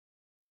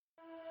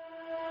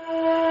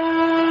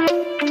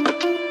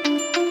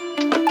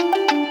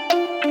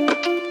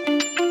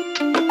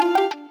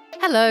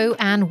Hello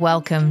and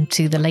welcome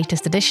to the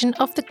latest edition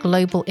of the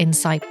Global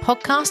Insight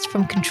podcast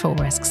from Control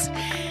Risks.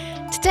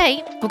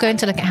 Today, we're going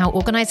to look at how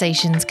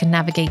organizations can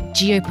navigate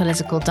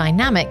geopolitical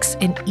dynamics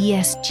in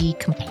ESG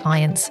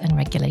compliance and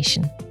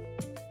regulation.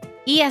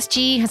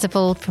 ESG has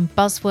evolved from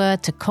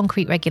buzzword to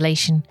concrete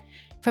regulation,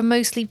 from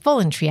mostly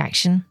voluntary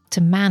action to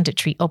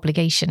mandatory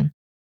obligation,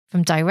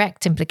 from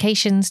direct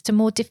implications to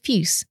more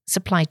diffuse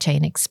supply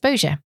chain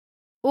exposure.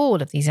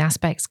 All of these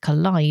aspects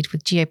collide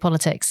with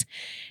geopolitics.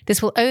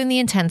 This will only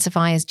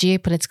intensify as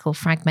geopolitical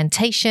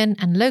fragmentation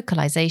and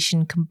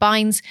localization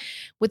combines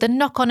with the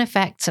knock-on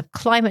effects of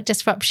climate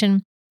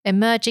disruption,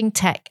 emerging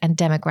tech and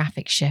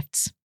demographic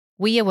shifts.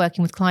 We are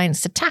working with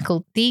clients to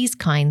tackle these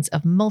kinds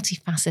of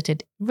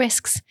multifaceted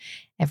risks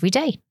every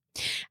day.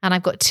 And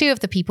I've got two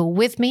of the people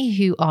with me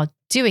who are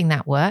doing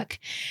that work.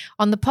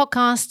 On the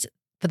podcast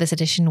for this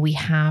edition, we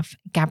have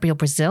Gabriel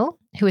Brazil,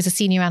 who is a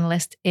senior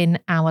analyst in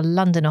our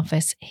London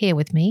office here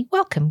with me.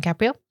 Welcome,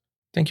 Gabriel.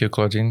 Thank you,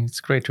 Claudine. It's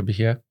great to be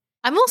here.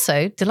 I'm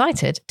also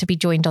delighted to be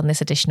joined on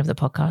this edition of the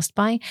podcast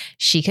by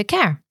Shika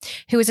Kher,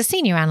 who is a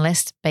senior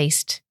analyst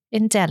based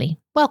in Delhi.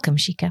 Welcome,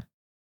 Shika.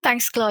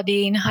 Thanks,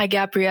 Claudine. Hi,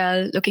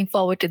 Gabrielle. Looking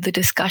forward to the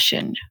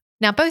discussion.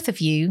 Now, both of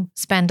you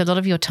spend a lot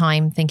of your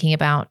time thinking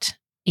about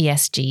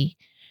ESG,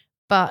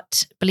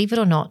 but believe it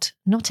or not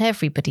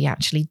everybody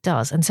actually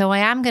does. And so I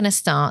am going to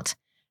start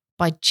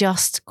by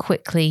just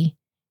quickly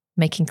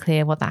making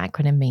clear what that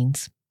acronym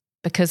means,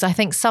 because I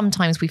think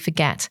sometimes we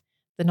forget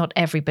that not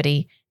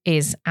everybody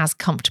is as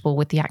comfortable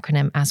with the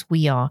acronym as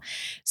we are.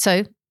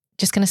 So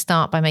just going to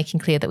start by making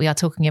clear that we are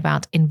talking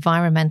about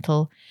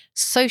environmental,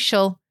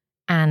 social,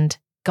 and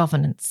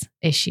governance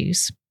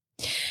issues.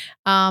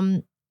 But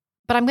I'm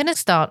going to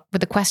start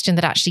with a question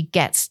that actually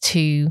gets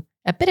to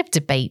a bit of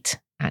debate,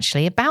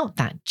 actually, about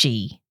that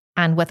G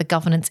and whether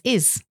governance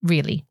is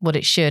really what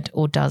it should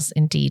or does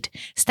indeed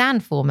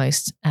stand for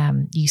most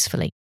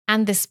usefully.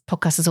 And this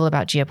podcast is all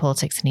about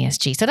geopolitics and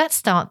ESG. So let's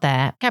start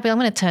there. Gabriel, I'm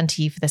going to turn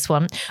to you for this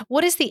one.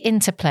 What is the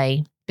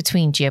interplay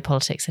between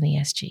geopolitics and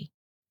ESG?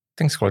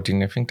 Thanks,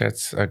 Claudine. I think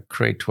that's a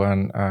great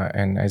one.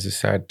 And as you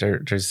said,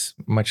 there's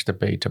much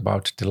debate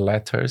about the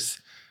letters.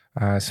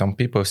 Some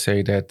people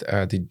say that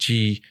the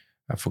G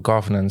for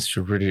governance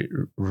should really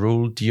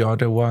rule the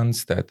other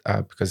ones, that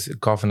because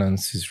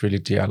governance is really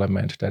the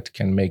element that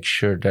can make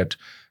sure that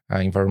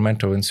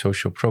environmental and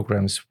social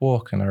programs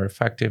work and are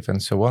effective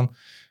and so on.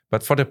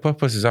 But for the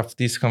purposes of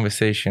this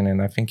conversation,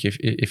 and I think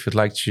if you'd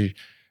like to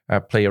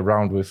play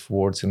around with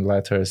words and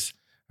letters,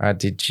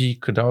 the G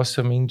could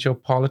also mean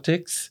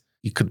geopolitics.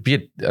 It could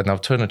be an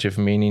alternative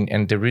meaning,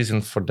 and the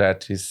reason for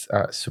that is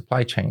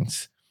supply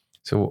chains.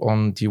 So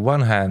on the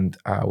one hand,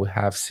 we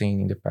have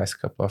seen in the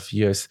past couple of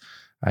years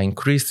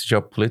increased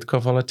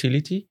geopolitical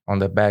volatility on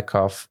the back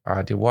of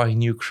the war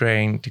in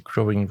Ukraine, the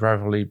growing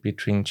rivalry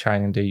between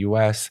China and the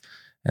US.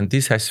 And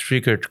this has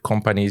triggered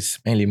companies,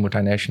 mainly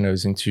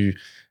multinationals, into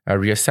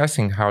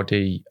reassessing how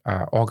they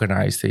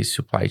organize their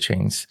supply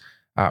chains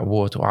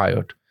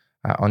worldwide.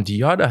 On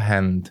the other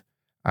hand,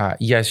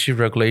 ESG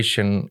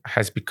regulation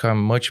has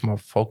become much more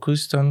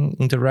focused on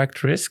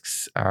indirect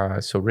risks,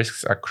 so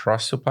risks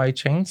across supply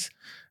chains.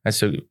 And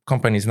so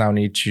companies now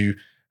need to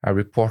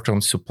report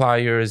on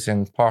suppliers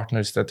and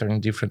partners that are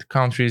in different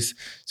countries.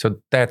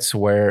 So that's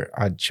where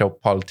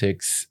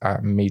geopolitics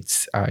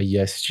meets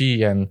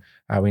ESG. And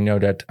we know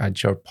that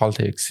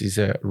geopolitics is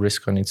a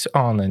risk on its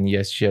own, and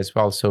ESG as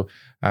well. So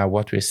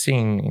what we're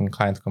seeing in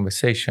client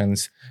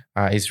conversations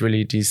is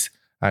really this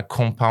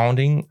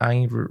compounding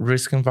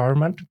risk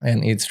environment.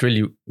 And it's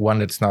really one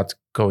that's not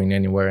going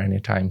anywhere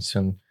anytime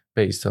soon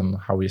based on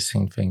how we're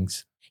seeing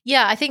things.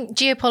 Yeah, I think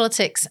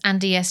geopolitics and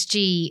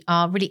ESG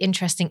are really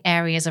interesting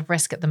areas of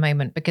risk at the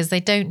moment because they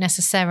don't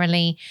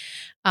necessarily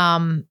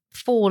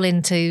fall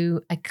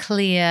into a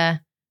clear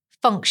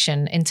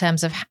function in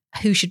terms of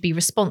who should be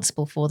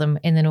responsible for them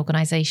in an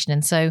organization.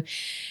 And so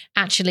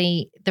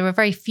actually, there are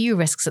very few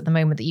risks at the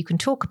moment that you can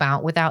talk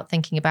about without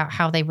thinking about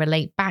how they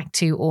relate back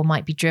to or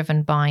might be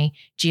driven by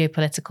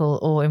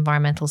geopolitical or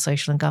environmental,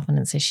 social and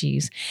governance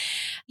issues.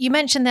 You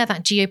mentioned there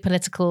that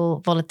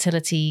geopolitical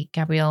volatility,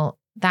 Gabriel,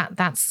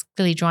 that's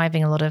clearly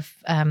driving a lot of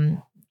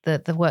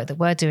the work that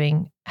we're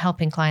doing,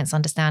 helping clients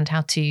understand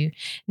how to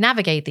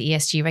navigate the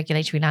ESG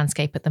regulatory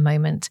landscape at the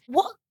moment.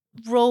 What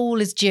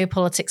role is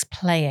geopolitics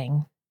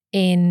playing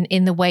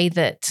in the way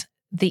that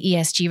the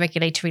ESG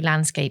regulatory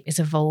landscape is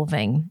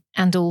evolving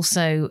and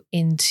also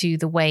into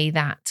the way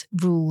that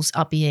rules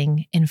are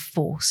being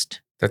enforced?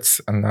 That's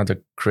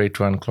another great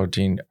one,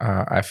 Claudine.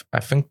 I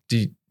think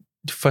the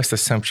first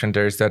assumption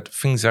there is that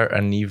things are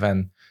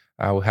uneven.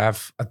 We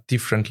have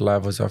different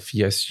levels of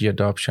ESG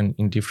adoption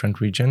in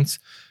different regions.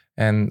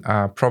 And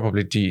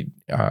probably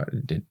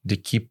the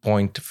key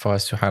point for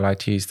us to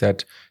highlight is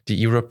that the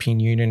European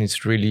Union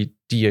is really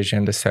the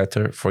agenda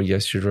setter for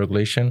ESG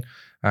regulation.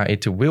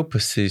 It will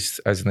persist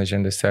as an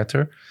agenda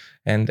setter,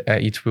 and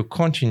it will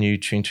continue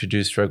to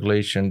introduce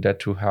regulation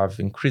that will have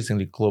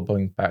increasingly global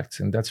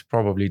impacts. And that's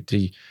probably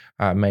the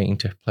main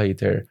interplay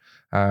there.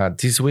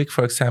 This week,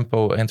 for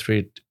example,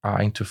 entered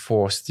into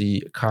force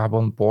the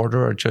carbon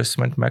border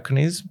adjustment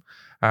mechanism,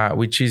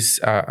 which is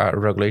a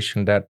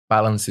regulation that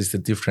balances the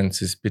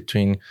differences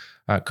between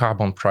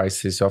carbon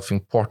prices of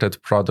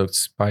imported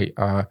products by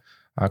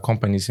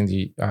companies in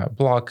the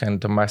bloc and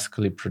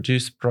domestically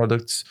produced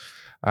products.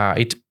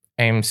 It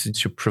aims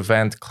to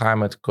prevent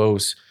climate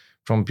goals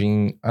from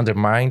being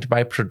undermined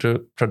by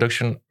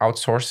production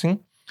outsourcing.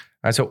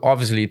 So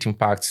obviously it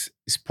impacts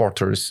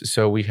exporters.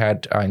 So we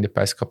had in the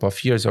past couple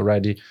of years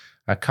already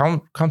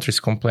countries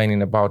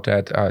complaining about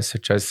that,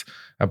 such as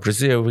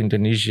Brazil,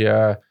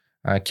 Indonesia,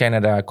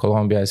 Canada,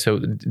 Colombia. So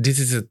this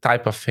is a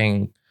type of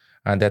thing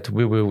that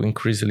we will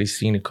increasingly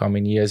see in the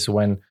coming years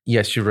when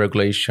ESG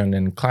regulation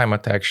and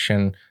climate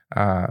action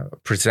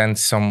present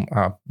some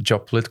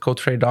geopolitical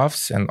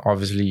trade-offs. And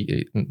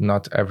obviously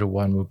not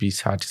everyone will be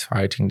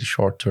satisfied in the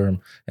short term.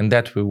 And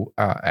that will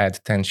add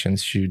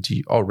tensions to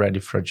the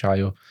already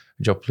fragile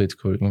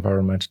geopolitical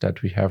environment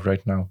that we have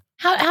right now.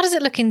 How does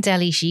it look in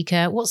Delhi,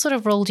 Shikha? What sort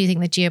of role do you think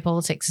the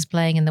geopolitics is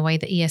playing in the way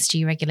that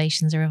ESG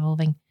regulations are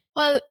evolving?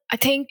 Well, I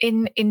think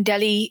in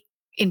Delhi,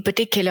 in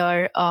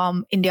particular,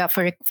 India,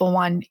 for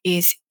one,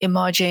 is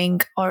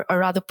emerging or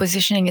rather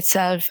positioning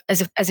itself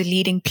as a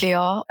leading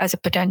player, as a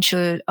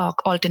potential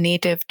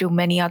alternative to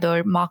many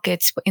other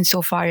markets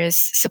insofar as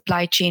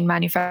supply chain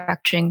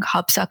manufacturing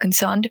hubs are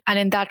concerned. And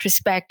in that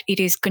respect, it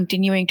is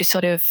continuing to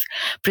sort of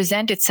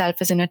present itself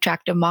as an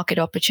attractive market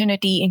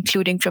opportunity,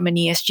 including from an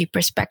ESG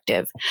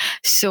perspective.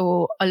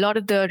 So a lot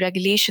of the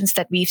regulations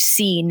that we've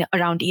seen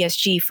around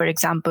ESG, for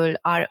example,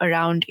 are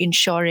around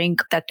ensuring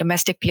that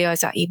domestic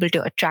players are able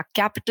to attract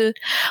capital,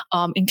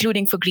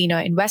 including for greener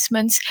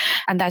investments.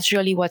 And that's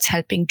really what's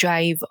helping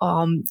drive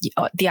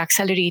the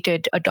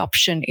accelerated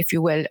adoption, if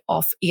you will,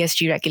 of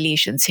ESG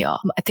regulations here.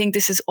 I think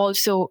this is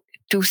also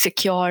to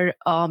secure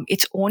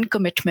its own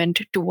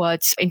commitment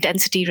towards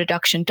intensity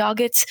reduction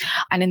targets.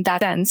 And in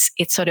that sense,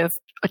 it sort of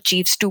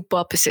achieves two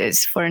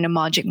purposes for an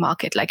emerging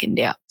market like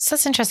India. So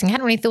that's interesting. I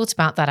hadn't really thought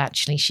about that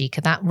actually,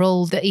 Shikha, that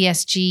role that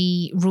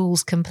ESG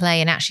rules can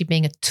play in actually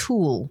being a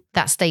tool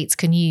that states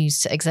can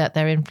use to exert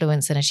their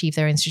influence and achieve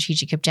their own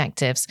strategic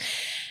objectives.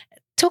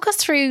 Talk us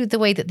through the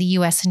way that the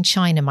US and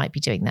China might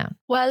be doing that.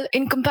 Well,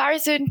 in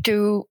comparison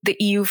to the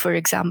EU, for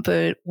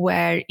example,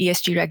 where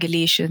ESG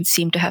regulations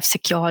seem to have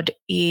secured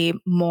a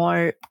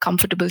more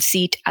comfortable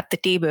seat at the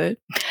table,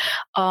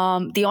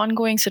 the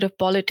ongoing sort of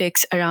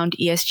politics around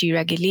ESG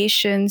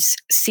regulations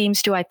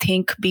seems to, I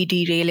think, be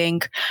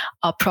derailing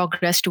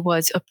progress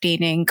towards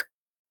obtaining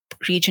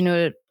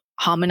regional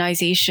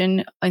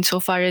harmonization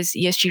insofar as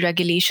ESG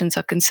regulations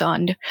are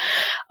concerned.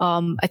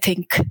 I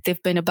think there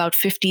have been about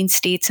 15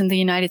 states in the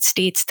United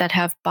States that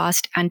have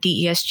passed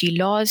anti-ESG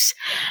laws,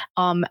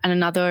 and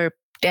another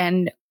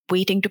 10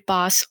 waiting to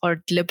pass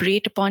or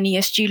deliberate upon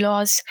ESG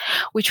laws,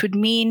 which would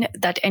mean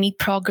that any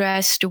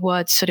progress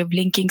towards sort of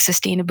linking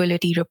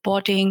sustainability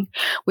reporting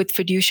with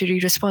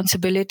fiduciary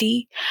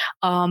responsibility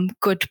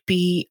could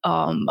be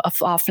a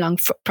far-flung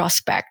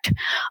prospect.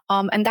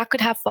 And that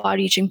could have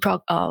far-reaching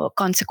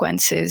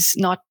consequences,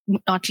 not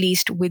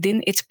least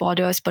within its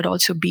borders, but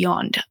also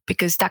beyond,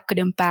 because that could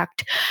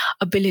impact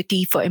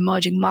ability for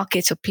emerging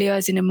markets or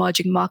players in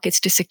emerging markets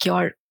to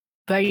secure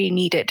very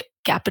needed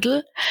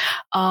capital,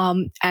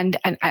 and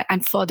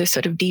further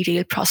sort of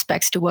derail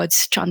prospects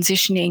towards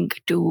transitioning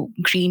to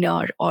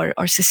greener or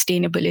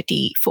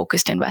sustainability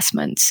focused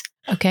investments.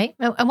 Okay.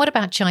 And what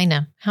about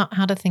China?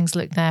 How do things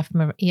look there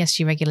from an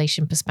ESG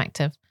regulation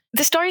perspective?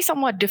 The story is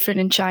somewhat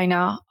different in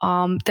China.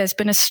 There's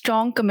been a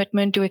strong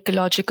commitment to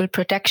ecological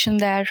protection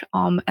there,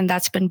 and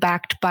that's been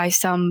backed by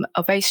some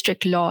very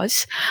strict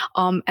laws.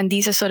 And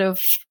these are sort of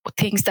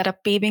things that are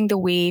paving the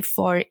way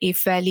for a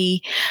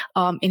fairly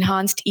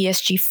enhanced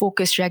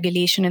ESG-focused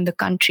regulation in the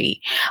country,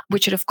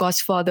 which would, of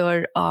course,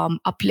 further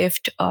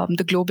uplift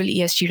the global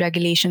ESG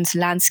regulations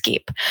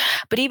landscape.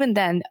 But even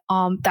then,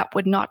 that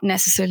would not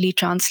necessarily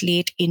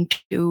translate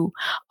into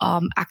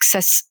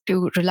access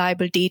to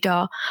reliable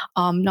data,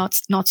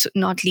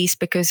 not least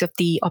because of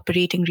the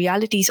operating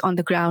realities on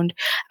the ground,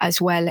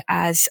 as well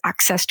as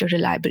access to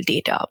reliable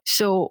data.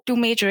 So two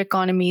major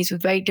economies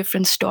with very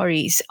different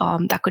stories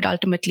that could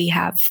ultimately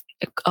have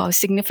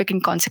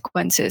significant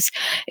consequences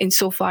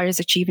insofar as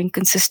achieving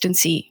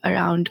consistency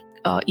around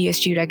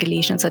ESG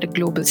regulations at a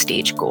global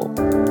stage go.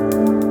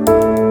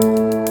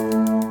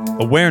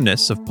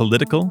 Awareness of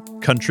political,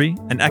 country,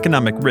 and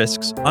economic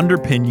risks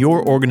underpin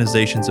your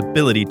organization's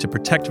ability to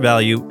protect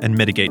value and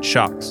mitigate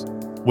shocks.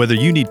 Whether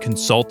you need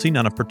consulting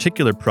on a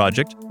particular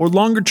project or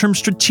longer-term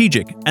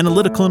strategic,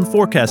 analytical, and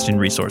forecasting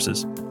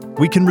resources,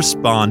 we can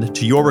respond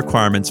to your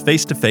requirements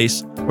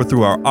face-to-face or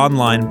through our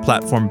online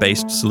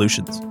platform-based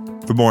solutions.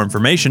 For more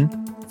information,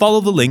 follow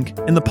the link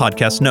in the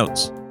podcast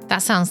notes.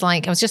 That sounds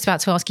like, I was just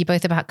about to ask you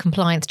both about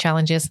compliance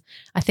challenges.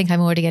 I think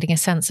I'm already getting a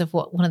sense of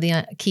what one of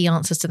the key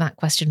answers to that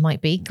question might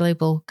be: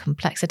 global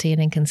complexity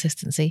and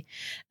inconsistency.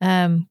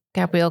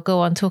 Gabriel,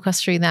 go on, talk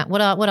us through that.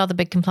 What are the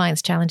big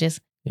compliance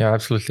challenges? Yeah,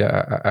 absolutely.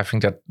 I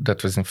think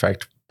that was in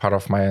fact part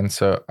of my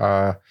answer.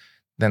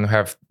 Then we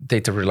have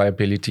data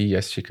reliability,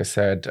 as Shikha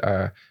said,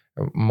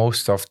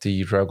 most of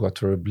the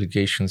regulatory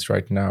obligations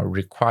right now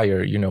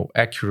require,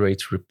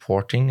 accurate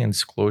reporting and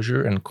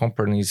disclosure, and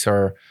companies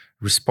are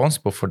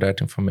responsible for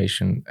that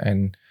information,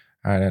 and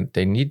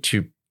they need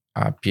to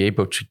be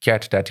able to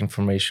get that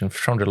information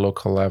from the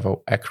local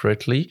level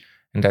accurately,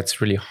 and that's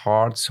really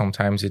hard.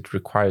 Sometimes it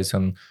requires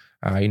some,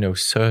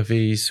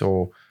 surveys,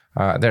 or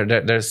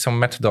there's some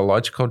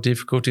methodological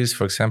difficulties,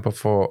 for example,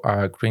 for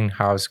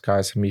greenhouse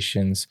gas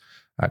emissions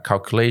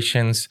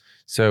calculations.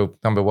 So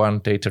number one,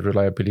 data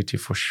reliability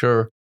for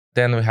sure.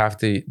 Then we have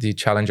the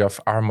challenge of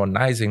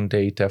harmonizing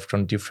data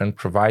from different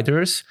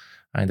providers.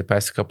 In the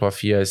past couple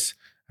of years,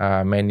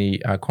 many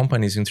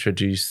companies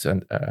introduced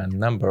a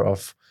number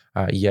of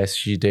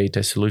ESG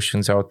data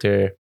solutions out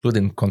there,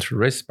 including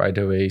control risk, by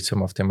the way.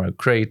 Some of them are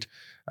great,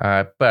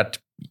 but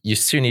you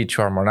still need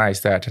to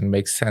harmonize that and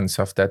make sense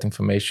of that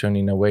information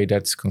in a way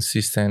that's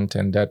consistent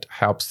and that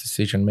helps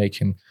decision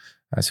making.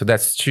 So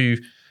that's two.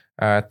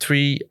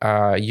 Three,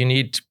 you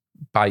need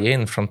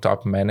buy-in from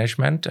top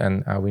management,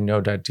 and we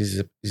know that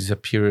this is a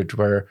period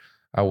where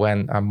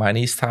when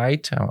money is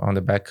tight on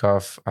the back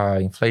of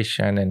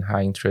inflation and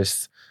high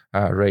interest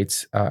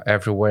rates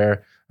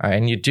everywhere,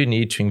 and you do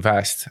need to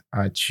invest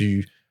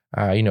to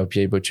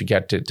be able to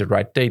get the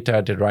right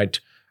data, the right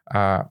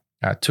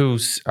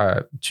tools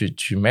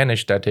to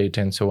manage that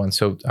data, and so on.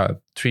 So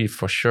three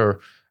for sure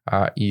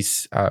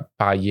is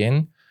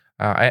buy-in.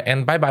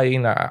 And by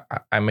buy-in,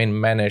 I mean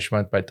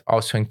management, but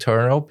also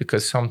internal,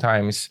 because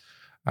sometimes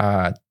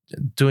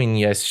doing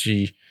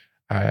ESG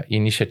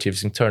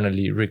initiatives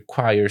internally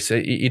requires,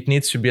 it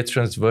needs to be a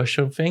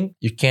transversal thing.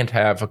 You can't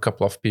have a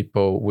couple of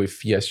people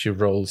with ESG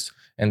roles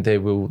and they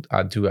will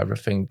do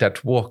everything.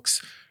 That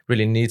works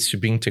really needs to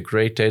be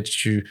integrated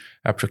to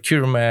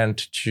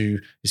procurement,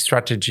 to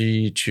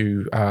strategy,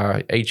 to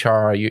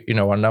HR,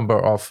 a number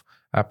of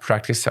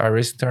practice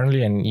areas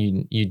internally, and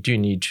you do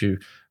need to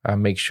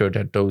make sure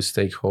that those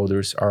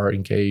stakeholders are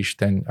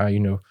engaged and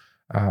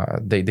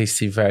they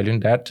see value in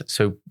that.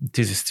 So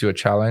this is still a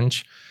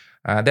challenge.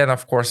 Then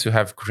of course you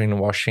have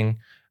greenwashing,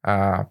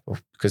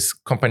 because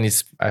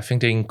companies, I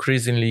think they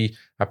increasingly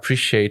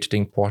appreciate the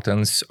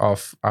importance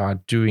of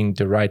doing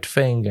the right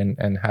thing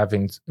and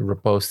having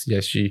robust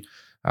ESG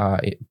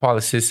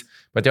policies,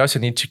 but they also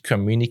need to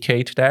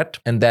communicate that,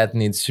 and that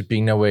needs to be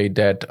in a way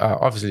that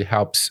obviously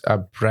helps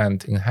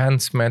brand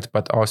enhancement,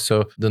 but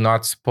also do not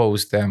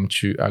expose them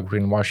to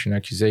greenwashing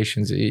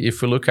accusations.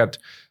 If we look at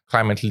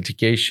climate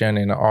litigation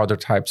and other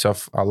types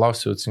of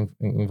lawsuits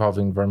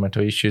involving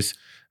environmental issues,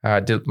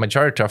 the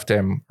majority of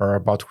them are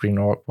about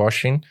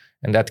greenwashing,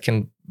 and that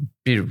can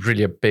be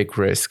really a big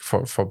risk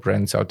for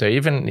brands out there.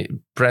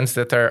 Even brands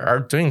that are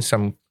doing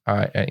some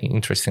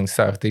interesting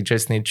stuff, they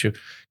just need to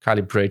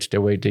calibrate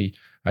the way they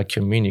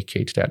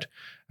communicate that.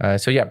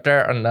 So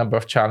there are a number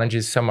of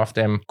challenges. Some of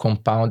them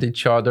compound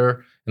each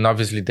other, and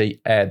obviously they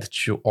add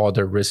to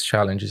other risk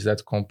challenges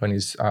that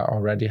companies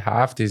already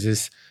have. This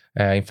is,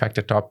 in fact,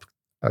 a topic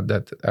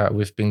that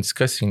we've been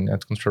discussing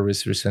at Control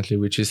Risk recently,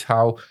 which is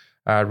how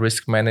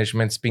risk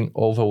management's been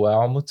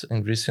overwhelmed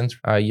in recent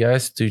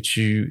years due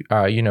to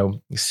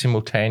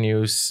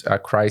simultaneous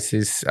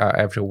crises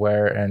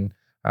everywhere, and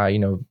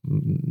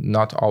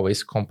not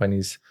always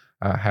companies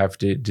have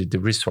the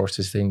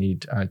resources they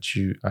need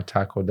to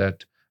tackle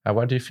that.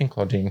 What do you think,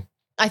 Claudine?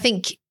 I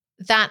think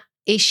that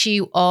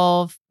issue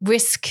of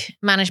risk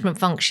management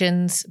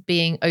functions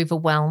being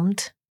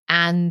overwhelmed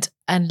and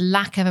a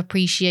lack of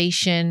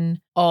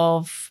appreciation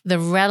of the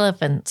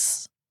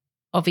relevance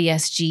of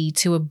ESG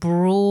to a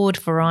broad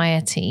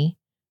variety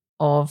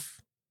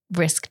of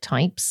risk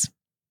types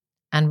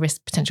and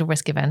potential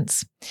risk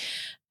events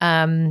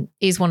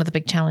is one of the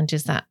big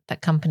challenges that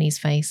companies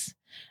face.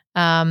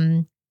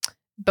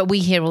 But we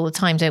hear all the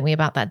time, don't we,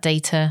 about that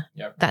data,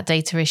 that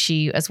data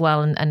issue as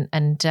well.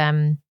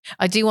 And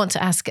I do want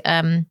to ask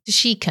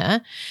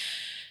Shika.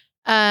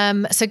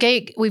 So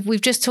Gay,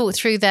 we've just talked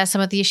through there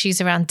some of the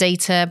issues around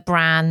data,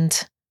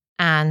 brand,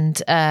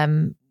 and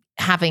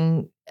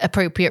having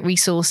appropriate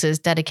resources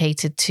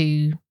dedicated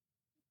to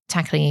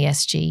tackling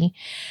ESG.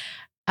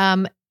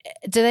 Do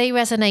they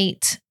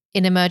resonate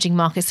in emerging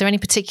markets? Are there any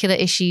particular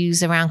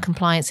issues around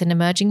compliance in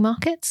emerging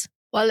markets?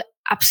 Well,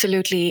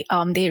 absolutely.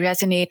 They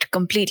resonate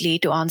completely,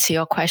 to answer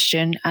your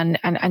question. And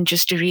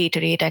just to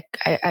reiterate,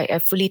 I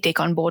fully take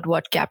on board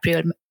what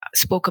Gabriel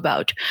spoke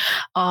about.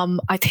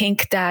 I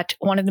think that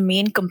one of the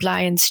main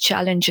compliance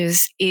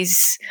challenges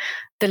is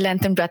the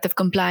length and breadth of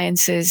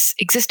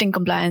existing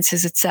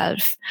compliances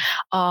itself.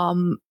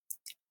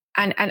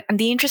 And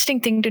the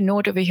interesting thing to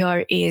note over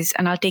here is,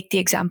 and I'll take the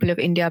example of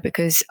India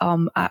because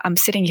I'm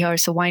sitting here,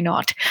 so why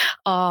not,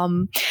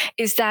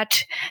 is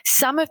that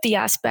some of the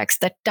aspects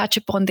that touch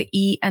upon the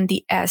E and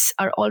the S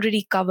are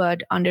already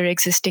covered under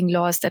existing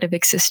laws that have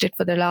existed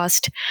for the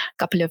last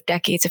couple of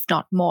decades, if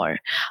not more.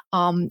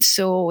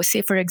 So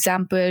say, for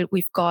example,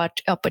 we've got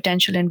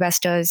potential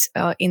investors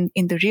in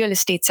the real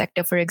estate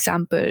sector, for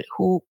example,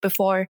 who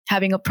before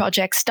having a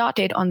project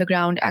started on the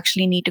ground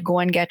actually need to go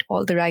and get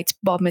all the rights,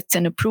 permits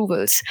and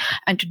approvals.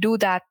 And to do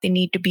that, they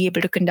need to be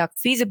able to conduct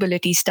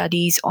feasibility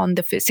studies on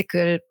the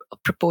physical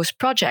proposed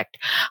project,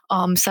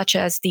 such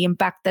as the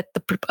impact that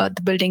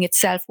the building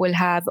itself will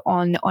have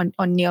on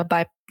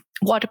nearby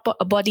water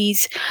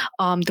bodies,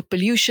 the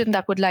pollution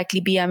that would likely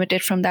be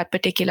emitted from that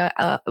particular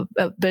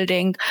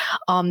building,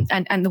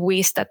 and the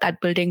waste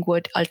that building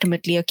would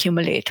ultimately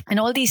accumulate. And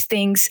all these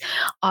things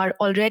are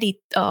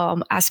already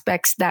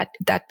aspects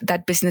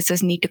that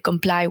businesses need to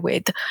comply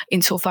with,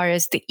 insofar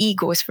as the E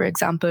goes, for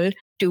example,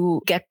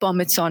 to get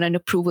permits on and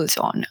approvals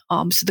on.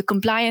 So the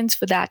compliance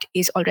for that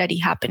is already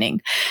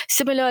happening.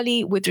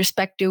 Similarly, with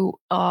respect to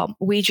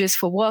wages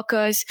for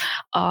workers,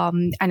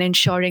 and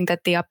ensuring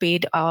that they are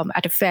paid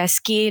at a fair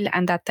scale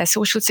and that their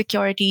social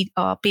security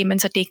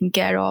payments are taken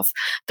care of,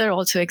 there are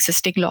also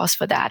existing laws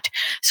for that.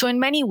 So in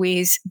many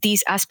ways,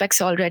 these aspects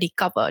are already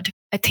covered.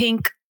 I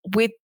think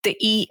with the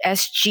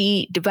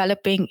ESG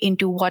developing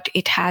into what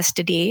it has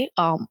today,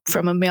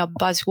 from a mere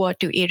buzzword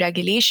to a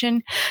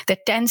regulation, there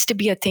tends to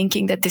be a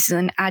thinking that this is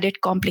an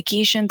added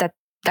complication that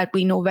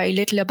we know very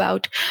little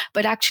about,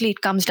 but actually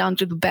it comes down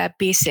to the bare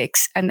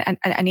basics, and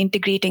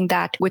integrating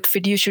that with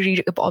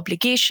fiduciary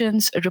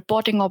obligations,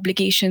 reporting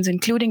obligations,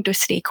 including to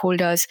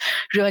stakeholders,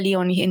 really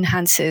only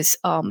enhances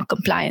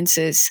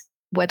compliances,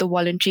 whether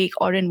voluntary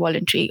or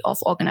involuntary,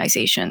 of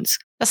organizations.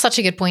 That's such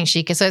a good point,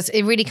 Shika. So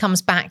it really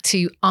comes back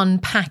to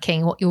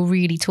unpacking what you're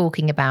really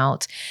talking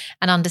about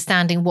and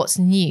understanding what's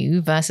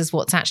new versus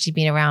what's actually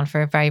been around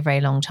for a very,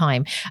 very long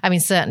time. I mean,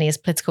 certainly as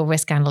political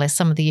risk analysts,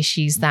 some of the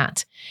issues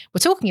that we're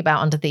talking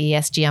about under the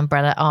ESG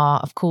umbrella are,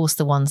 of course,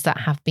 the ones that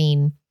have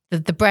been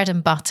the bread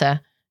and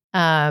butter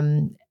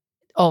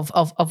of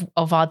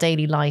our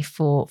daily life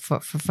for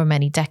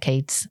many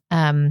decades.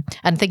 And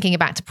thinking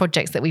back to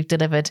projects that we've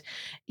delivered,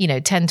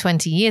 10,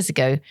 20 years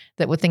ago,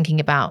 that we're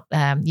thinking about,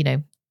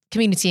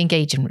 community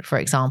engagement, for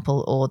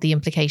example, or the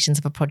implications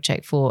of a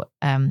project for,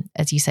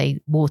 as you say,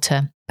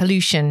 water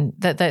pollution.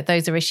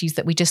 Those are issues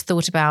that we just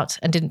thought about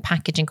and didn't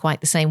package in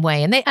quite the same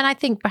way. And I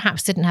think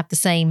perhaps didn't have the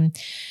same,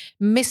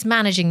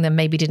 mismanaging them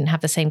maybe didn't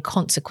have the same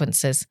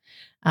consequences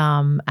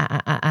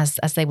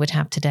as they would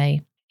have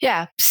today.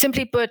 Yeah,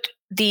 simply put,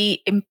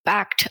 the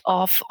impact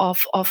of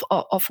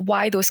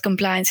why those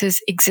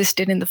compliances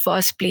existed in the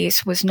first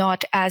place was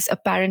not as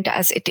apparent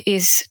as it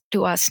is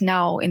to us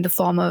now in the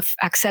form of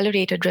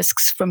accelerated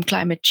risks from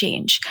climate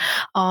change.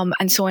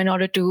 And so in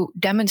order to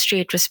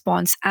demonstrate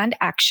response and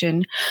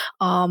action,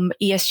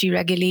 ESG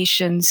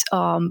regulations,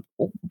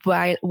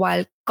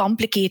 while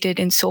complicated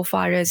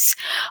insofar as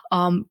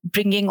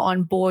bringing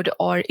on board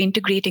or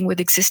integrating with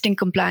existing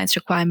compliance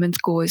requirements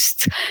goes,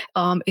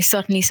 is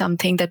certainly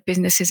something that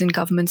businesses and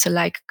governments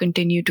alike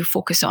continue to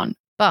focus on.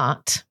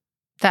 But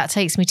that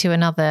takes me to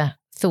another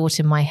thought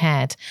in my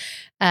head,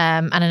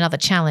 and another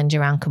challenge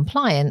around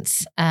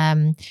compliance,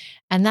 and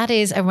that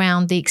is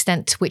around the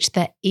extent to which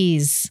there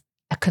is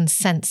a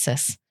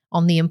consensus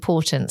on the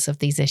importance of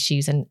these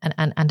issues and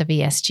of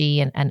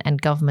ESG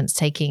and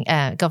governments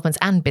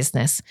and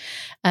business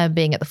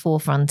being at the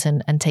forefront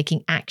and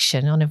taking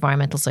action on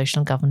environmental, social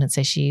and governance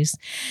issues.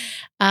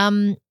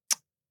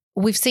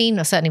 We've seen,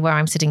 or certainly where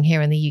I'm sitting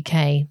here in the UK,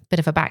 a bit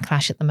of a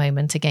backlash at the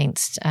moment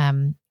against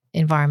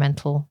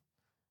environmental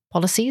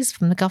policies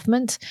from the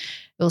government.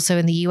 Also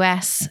in the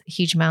US, a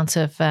huge amount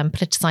of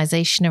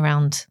politicization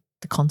around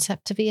the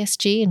concept of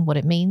ESG and what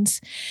it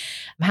means.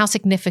 How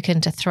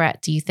significant a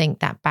threat do you think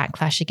that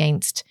backlash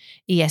against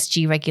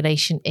ESG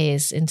regulation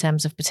is in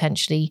terms of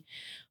potentially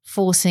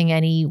forcing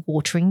any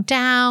watering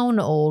down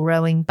or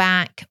rowing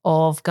back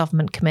of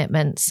government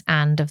commitments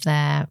and of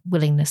their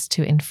willingness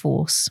to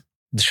enforce?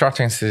 The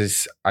short answer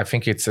is, I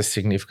think it's a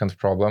significant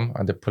problem.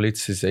 And the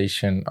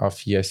politicization of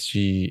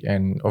ESG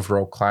and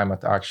overall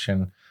climate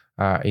action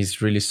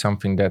is really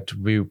something that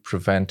will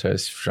prevent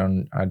us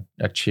from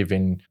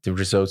achieving the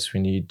results we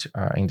need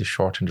in the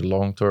short and the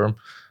long term.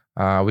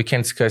 We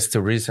can discuss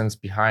the reasons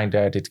behind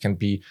that. It can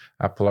be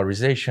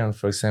polarization,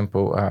 for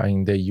example,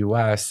 in the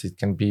US. It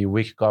can be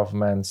weak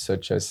governments,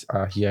 such as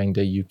here in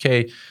the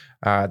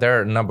UK. There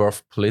are a number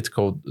of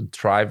political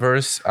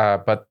drivers,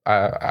 but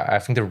I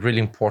think the really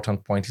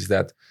important point is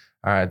that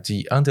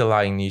the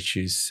underlying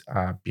issues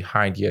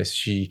behind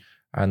ESG,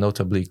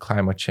 notably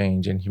climate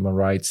change and human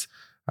rights,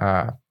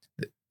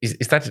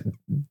 is that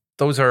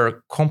those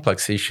are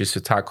complex issues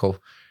to tackle.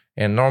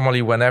 And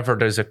normally, whenever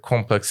there's a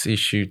complex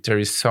issue, there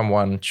is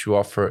someone to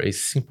offer a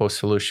simple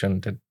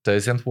solution that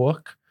doesn't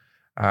work.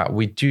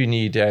 We do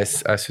need,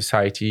 as a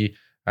society,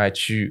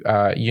 to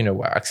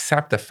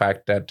accept the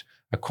fact that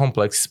a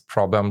complex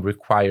problem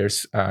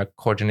requires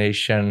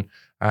coordination,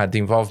 the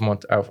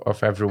involvement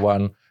of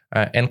everyone,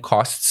 and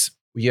costs.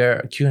 We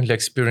are currently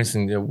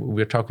experiencing,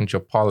 we're talking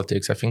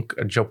geopolitics. I think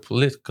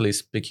geopolitically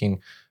speaking,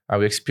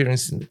 we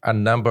experience a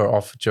number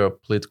of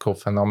geopolitical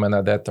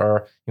phenomena that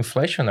are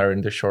inflationary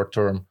in the short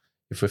term.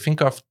 If we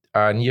think of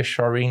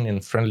nearshoring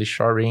and friendly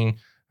shoring,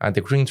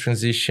 the green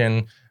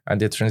transition, and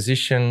the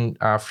transition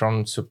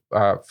for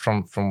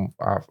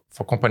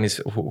companies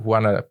who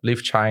want to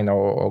leave China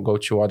or go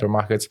to other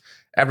markets,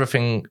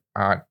 everything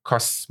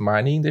costs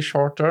money in the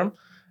short term,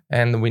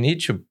 and we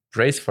need to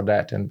brace for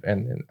that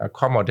and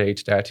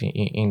accommodate that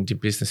in the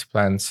business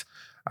plans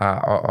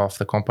of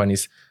the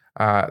companies.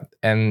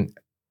 And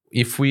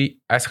if we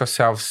ask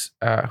ourselves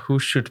who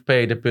should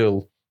pay the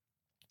bill,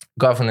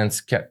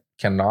 governance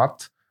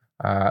cannot.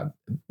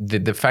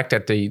 The fact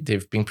that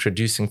they've been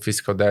producing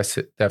fiscal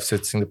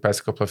deficits in the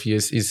past couple of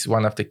years is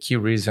one of the key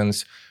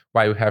reasons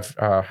why we have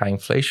high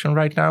inflation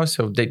right now.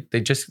 So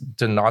they just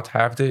do not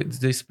have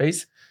the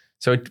space.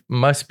 So it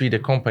must be the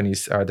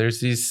companies.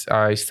 There's this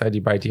study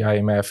by the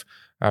IMF,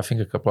 I think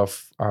a couple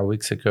of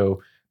weeks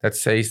ago, that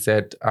says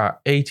that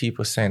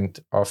 80%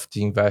 of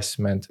the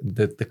investment,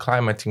 the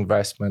climate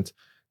investment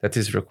that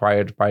is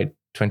required by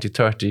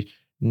 2030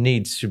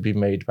 needs to be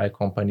made by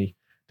company.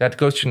 That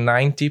goes to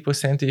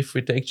 90% if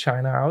we take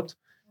China out.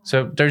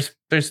 So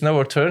there's no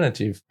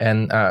alternative.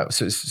 And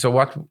so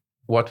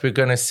what we're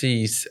going to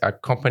see is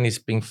companies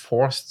being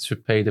forced to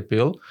pay the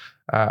bill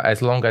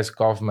as long as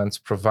governments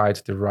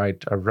provide the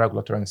right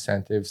regulatory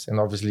incentives, and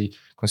obviously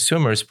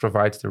consumers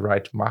provide the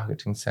right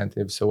market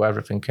incentives, so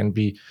everything can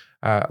be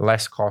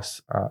less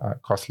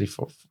costly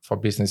for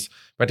business.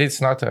 But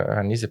it's not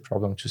an easy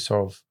problem to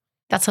solve.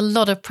 That's a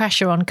lot of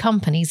pressure on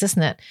companies,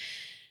 isn't it?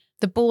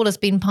 The ball has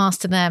been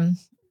passed to them.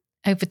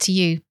 Over to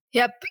you.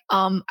 Yep.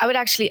 I would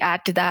actually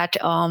add to that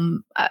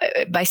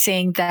by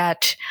saying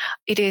that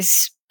it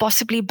is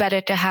possibly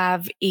better to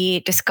have a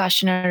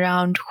discussion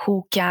around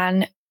who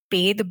can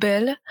pay the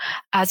bill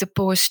as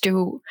opposed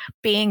to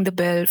paying the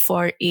bill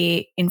for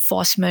a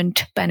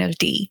enforcement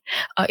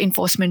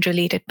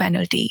related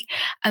penalty.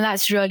 And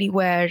that's really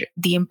where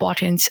the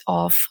importance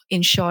of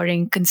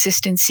ensuring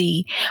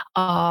consistency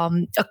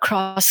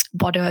across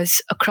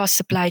borders, across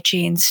supply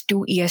chains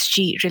to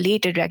ESG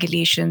related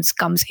regulations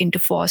comes into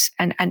force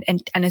and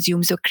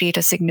assumes to create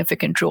a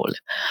significant role.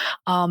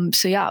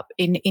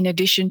 In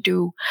addition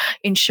to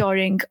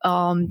ensuring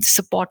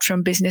support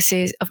from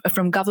businesses,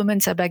 from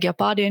governments, I beg your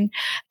pardon,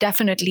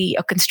 definitely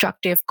a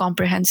constructive,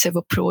 comprehensive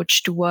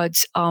approach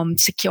towards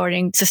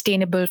securing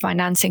sustainable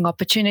financing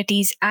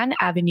opportunities and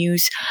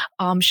avenues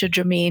should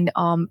remain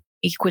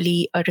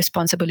equally a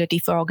responsibility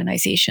for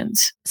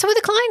organizations. So with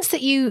the clients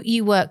that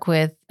you work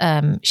with,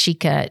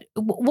 Shika,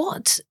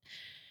 what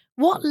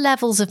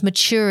levels of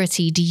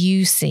maturity do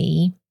you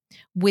see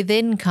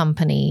within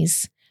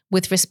companies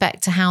with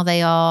respect to how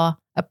they are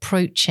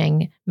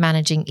approaching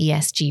managing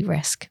ESG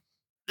risk?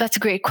 That's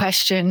a great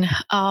question.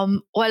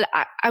 Well,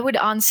 I would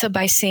answer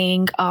by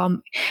saying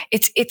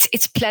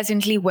it's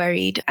pleasantly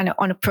varied and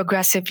on a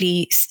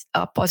progressively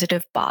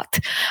positive path.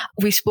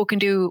 We've spoken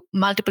to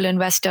multiple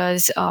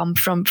investors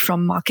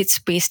from markets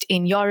based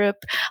in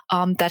Europe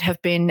that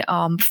have been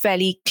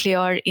fairly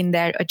clear in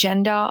their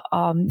agenda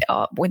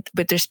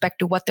with respect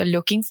to what they're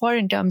looking for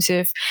in terms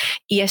of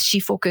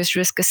ESG-focused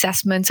risk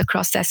assessments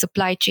across their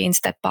supply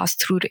chains that pass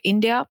through to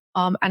India.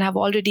 And have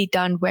already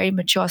done very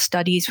mature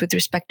studies with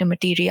respect to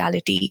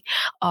materiality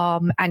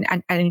and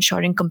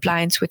ensuring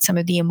compliance with some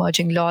of the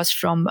emerging laws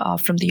from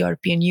the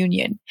European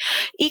Union.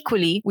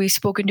 Equally, we've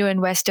spoken to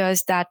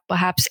investors that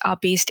perhaps are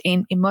based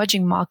in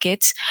emerging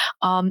markets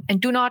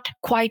and do not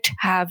quite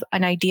have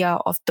an idea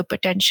of the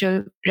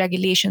potential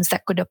regulations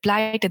that could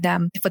apply to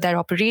them for their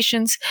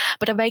operations,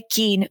 but are very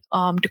keen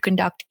to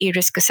conduct a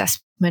risk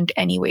assessment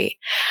anyway.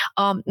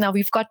 Now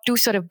we've got two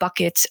sort of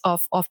buckets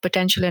of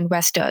potential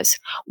investors.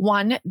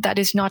 One that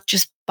is not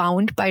just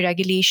bound by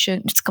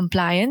regulation, its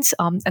compliance,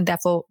 and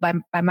therefore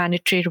by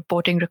mandatory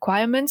reporting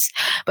requirements,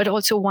 but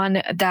also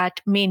one that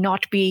may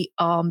not be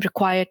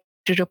required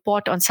to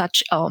report on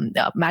such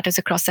matters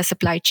across the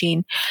supply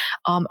chain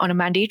on a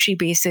mandatory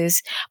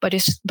basis, but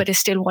is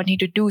still wanting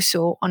to do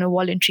so on a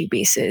voluntary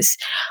basis,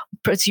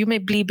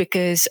 presumably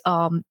because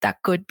that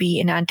could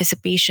be in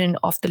anticipation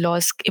of the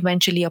laws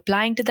eventually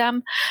applying to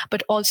them,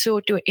 but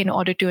also in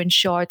order to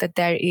ensure that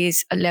there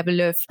is a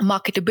level of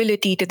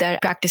marketability to their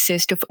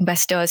practices to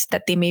investors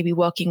that they may be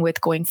working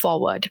with going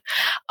forward.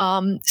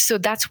 So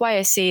that's why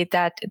I say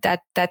that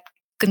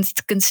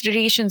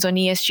considerations on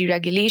ESG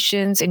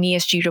regulations and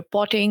ESG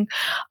reporting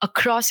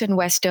across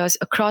investors,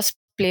 across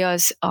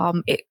players,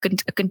 it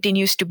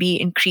continues to be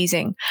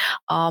increasing,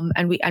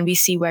 and we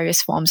see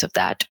various forms of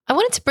that. I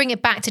wanted to bring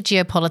it back to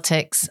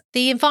geopolitics.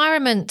 The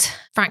environment,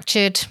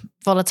 fractured,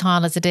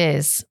 volatile as it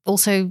is,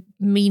 also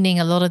meaning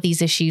a lot of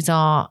these issues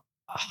are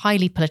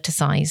highly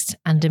politicized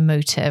and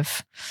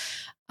emotive.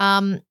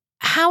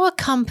 How are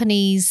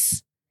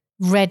companies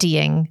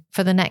readying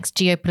for the next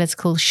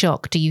geopolitical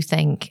shock, do you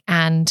think?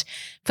 And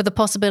for the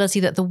possibility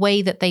that the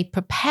way that they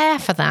prepare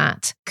for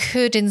that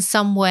could in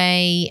some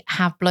way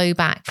have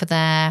blowback for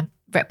their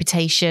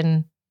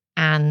reputation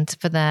and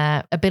for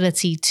their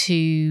ability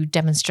to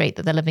demonstrate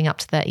that they're living up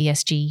to their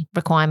ESG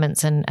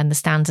requirements and the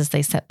standards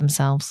they set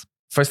themselves?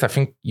 First, I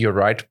think you're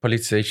right.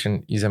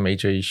 Politicization is a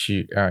major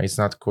issue. It's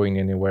not going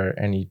anywhere,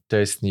 and it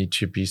does need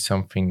to be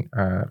something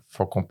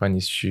for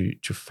companies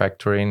to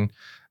factor in.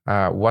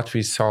 What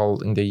we saw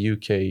in the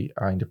UK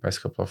in the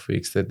past couple of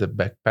weeks, that the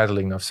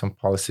backpedaling of some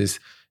policies,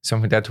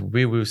 something that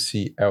we will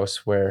see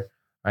elsewhere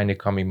in the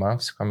coming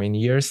months, coming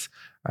years.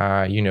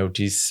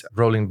 This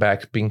rolling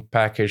back being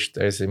packaged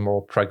as a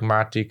more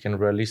pragmatic and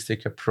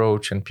realistic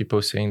approach, and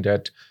people saying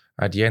that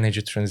the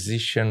energy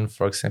transition,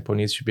 for example,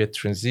 needs to be a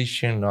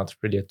transition, not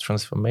really a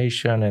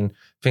transformation, and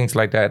things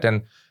like that.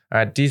 And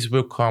this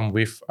will come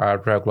with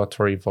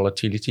regulatory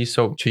volatility.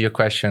 So to your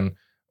question,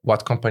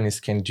 what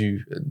companies can do,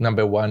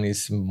 number one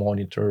is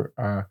monitor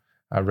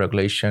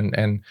regulation.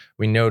 And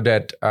we know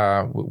that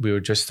we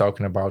were just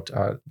talking about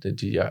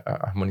the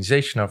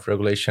harmonization of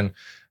regulation.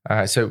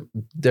 So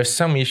there's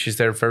some issues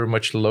that are very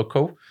much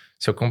local.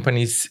 So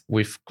companies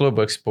with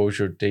global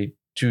exposure, they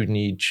do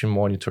need to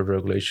monitor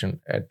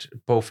regulation at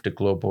both the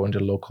global and the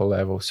local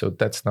level. So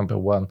that's number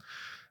one.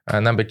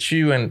 Number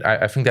two, and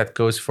I think that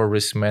goes for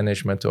risk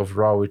management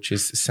overall, which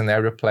is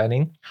scenario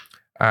planning.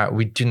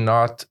 We do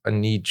not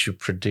need to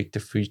predict the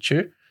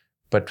future,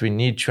 but we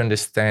need to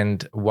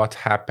understand what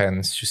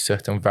happens to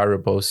certain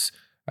variables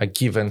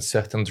given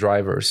certain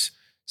drivers.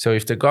 So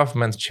if the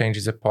government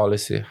changes a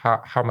policy,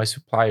 how my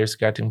suppliers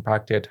get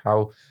impacted,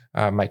 how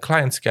my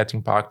clients get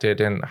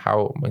impacted, and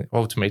how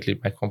ultimately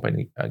my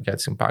company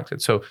gets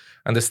impacted. So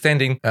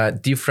understanding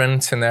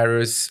different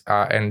scenarios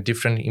and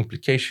different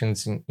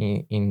implications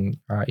in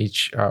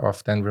each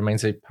of them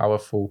remains a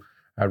powerful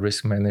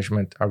risk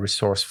management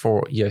resource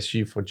for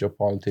ESG, for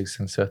geopolitics,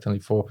 and certainly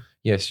for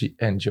ESG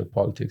and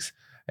geopolitics.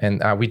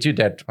 And we do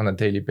that on a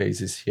daily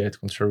basis here at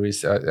Control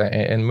Risk,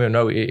 and we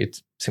know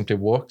it simply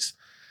works.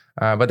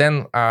 But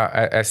then,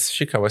 as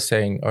Shika was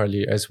saying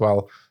earlier as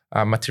well,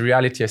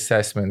 materiality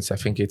assessments, I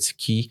think it's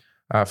key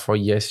for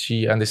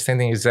ESG,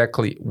 understanding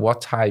exactly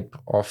what type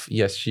of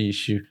ESG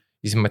issue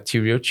is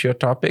material to your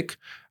topic.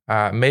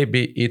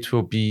 Maybe it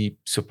will be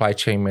supply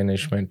chain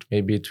management.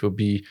 Maybe it will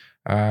be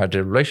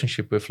the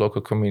relationship with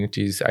local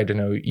communities. I don't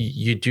know.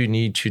 You do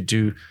need to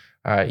do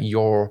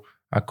your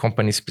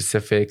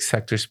company-specific,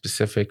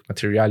 sector-specific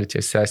materiality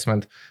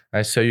assessment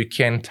so you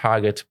can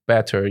target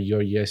better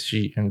your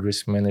ESG and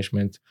risk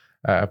management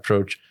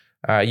approach.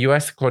 You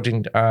asked,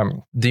 Claudine,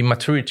 the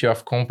maturity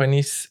of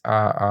companies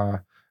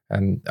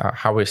and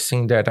how we're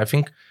seeing that. I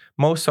think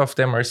most of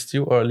them are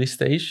still early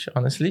stage,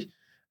 honestly.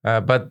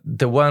 But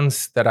the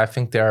ones that I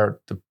think they are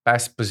the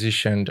best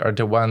positioned are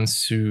the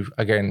ones who,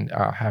 again,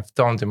 have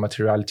done the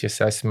materiality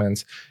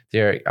assessments.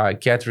 They're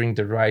gathering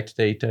the right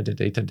data, the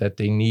data that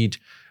they need.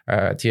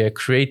 They are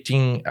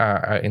creating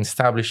and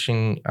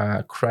establishing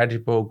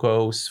credible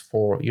goals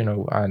for,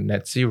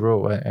 net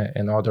zero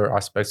and other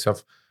aspects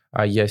of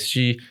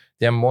ESG.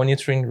 They're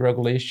monitoring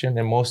regulation,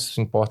 and most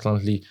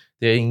importantly,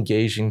 they're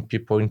engaging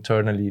people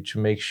internally to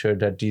make sure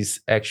that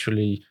this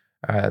actually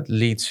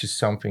leads to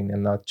something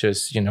and not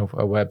just, a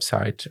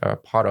website,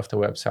 part of the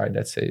website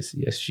that says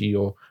ESG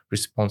or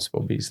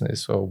responsible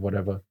business or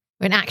whatever.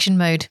 We're in action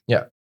mode.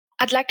 Yeah.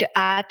 I'd like to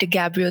add to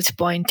Gabriel's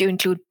point to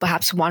include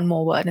perhaps one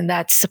more word, and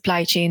that's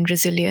supply chain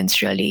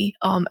resilience, really.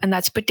 And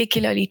that's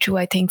particularly true,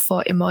 I think,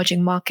 for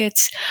emerging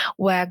markets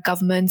where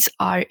governments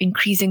are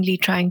increasingly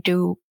trying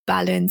to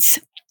balance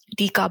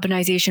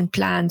decarbonization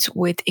plans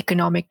with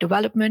economic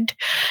development,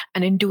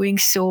 and in doing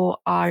so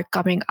are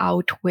coming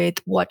out with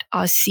what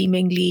are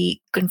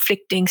seemingly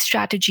conflicting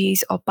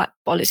strategies or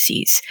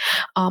policies.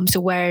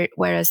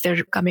 Whereas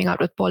they're coming out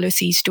with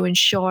policies to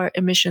ensure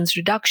emissions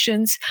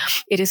reductions,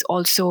 it is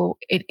also,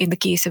 in the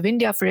case of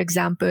India, for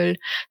example,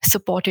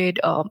 supported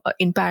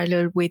in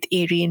parallel with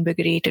a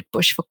reinvigorated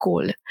push for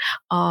coal.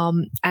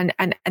 And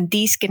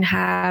these can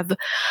have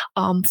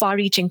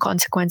far-reaching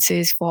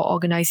consequences for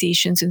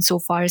organizations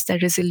insofar as their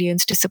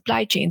resilience to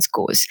supply chains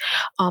goes.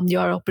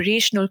 Your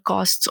operational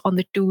costs on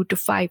the 2 to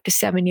 5 to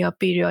 7 year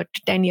period,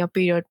 to 10-year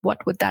period,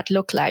 what would that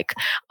look like?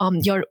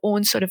 Your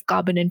own sort of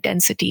carbon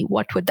intensity,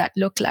 what would that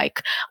look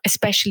like?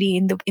 Especially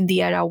in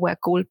the era where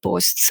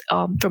goalposts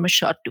from a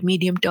short to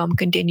medium term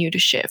continue to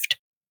shift.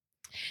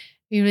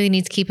 We really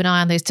need to keep an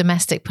eye on those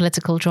domestic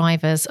political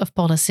drivers of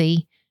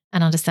policy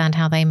and understand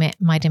how they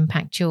might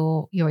impact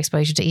your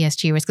exposure to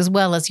ESG risk, as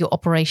well as your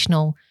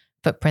operational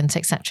footprint,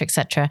 et cetera, et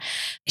cetera.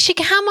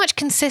 Shika, how much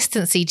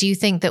consistency do you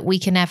think that we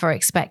can ever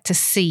expect to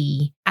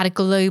see at a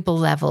global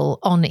level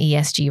on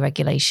ESG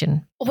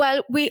regulation?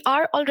 Well, we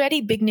are already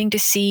beginning to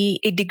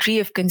see a degree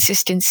of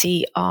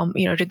consistency,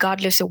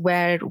 regardless of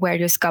where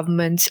various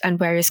governments and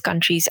various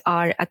countries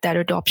are at their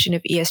adoption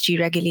of ESG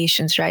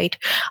regulations, right?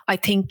 I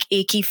think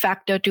a key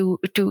factor to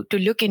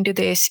look into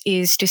this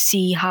is to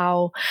see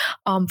how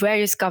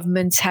various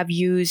governments have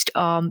used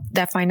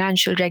their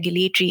financial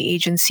regulatory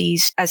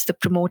agencies as the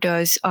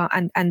promoters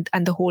and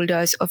the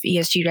holders of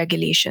ESG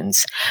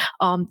regulations.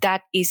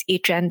 That is a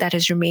trend that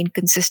has remained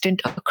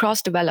consistent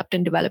across developed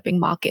and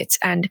developing markets.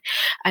 And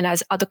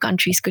as other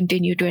countries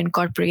continue to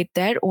incorporate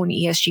their own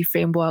ESG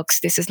frameworks,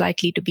 this is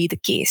likely to be the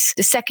case.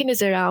 The second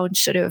is around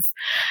sort of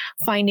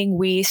finding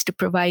ways to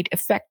provide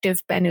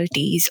effective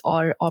penalties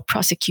or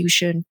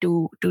prosecution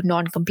to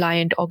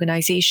non-compliant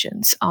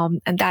organizations.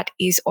 And that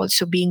is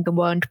also being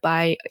governed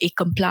by a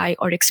comply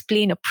or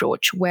explain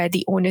approach, where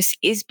the onus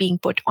is being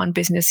put on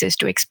businesses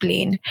to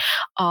explain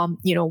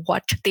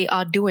what they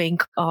are doing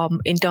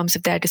in terms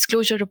of their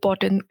disclosure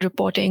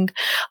reporting,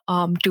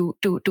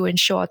 to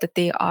ensure that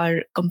they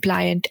are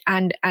compliant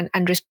and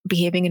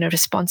behaving in a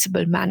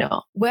responsible manner.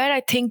 Where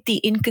I think the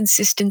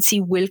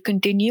inconsistency will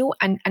continue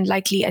and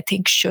likely I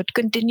think should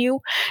continue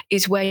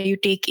is where you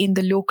take in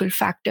the local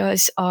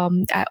factors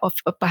of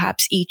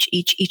perhaps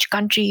each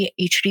country,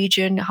 each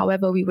region,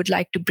 however we would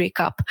like to break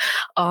up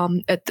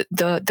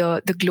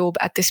the globe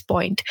at this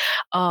point,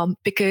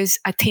 because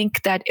I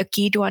think that a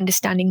key to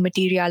understanding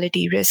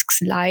materiality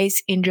risks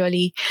lies in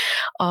really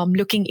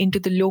looking into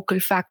the local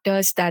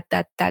factors that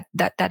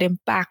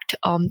impact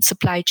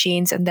supply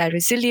chains and their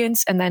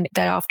resilience, and then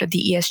thereafter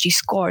the ESG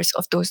scores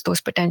of those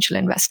potential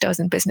investors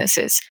and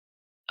businesses.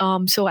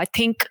 So I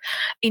think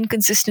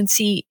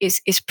inconsistency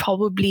is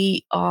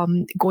probably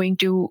going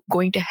to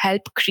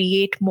help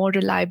create more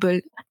reliable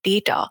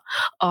data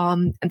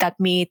that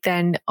may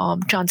then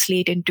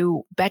translate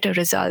into better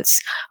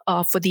results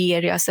for the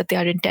areas that they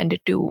are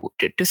intended to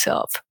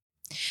serve.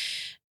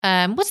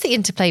 What's the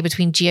interplay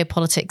between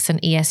geopolitics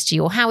and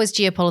ESG, or how is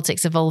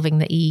geopolitics evolving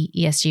the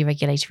ESG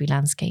regulatory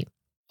landscape?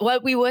 Well,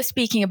 we were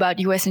speaking about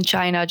US and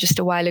China just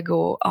a while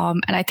ago,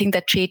 and I think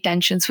that trade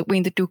tensions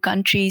between the two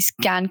countries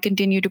can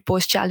continue to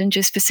pose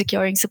challenges for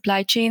securing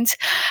supply chains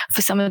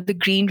for some of the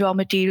green raw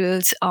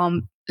materials,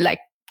 like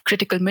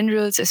critical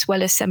minerals as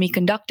well as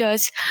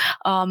semiconductors.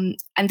 And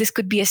this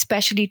could be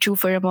especially true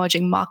for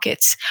emerging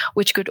markets,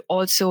 which could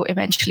also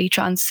eventually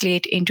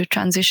translate into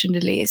transition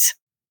delays.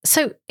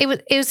 So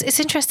it's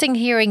interesting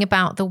hearing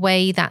about the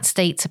way that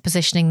states are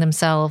positioning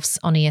themselves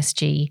on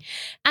ESG,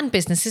 and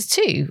businesses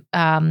too,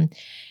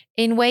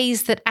 in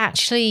ways that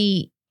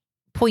actually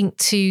point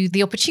to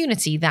the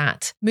opportunity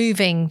that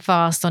moving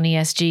fast on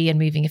ESG and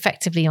moving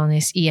effectively on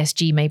this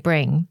ESG may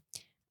bring.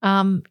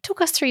 Talk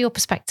us through your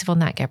perspective on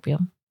that, Gabriel.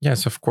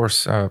 Yes, of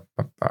course.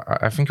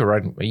 I think you're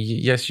right.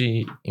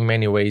 ESG, in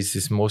many ways,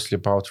 is mostly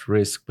about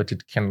risk, but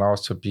it can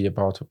also be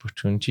about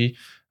opportunity,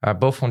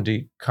 both on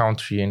the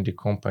country and the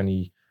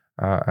company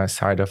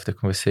side of the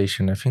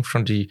conversation. I think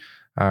from the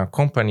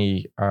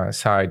company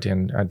side,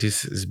 and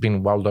this has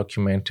been well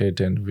documented,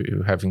 and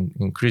we're having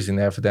increasing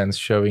evidence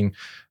showing,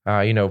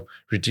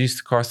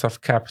 reduced cost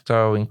of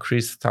capital,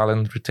 increased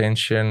talent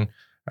retention,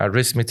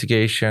 risk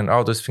mitigation,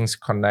 all those things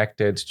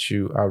connected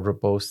to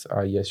robust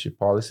ESG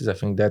policies. I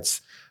think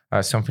that's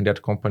something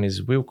that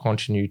companies will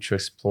continue to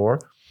explore.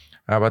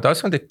 But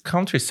also on the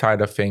country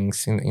side of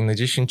things, in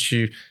addition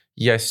to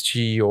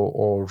ESG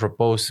or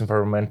robust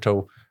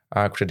environmental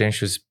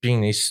credentials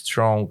being a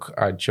strong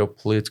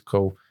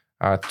geopolitical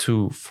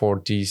tool for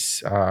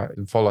this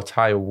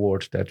volatile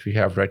world that we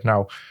have right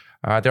now,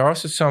 there are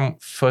also some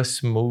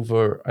first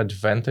mover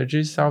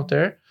advantages out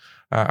there.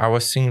 I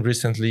was seeing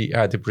recently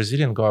the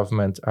Brazilian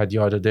government the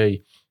other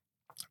day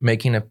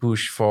making a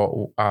push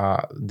for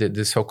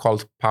the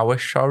so-called power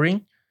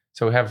shoring.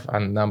 So we have a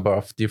number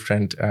of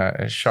different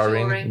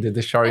shoring,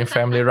 the shoring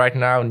family right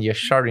now, and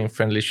shoring,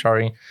 friendly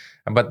shoring.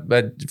 But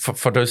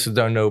for those who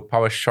don't know,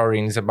 power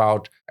shoring is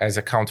about, as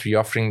a country,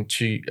 offering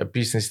to a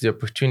business the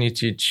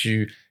opportunity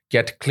to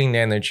get clean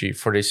energy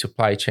for the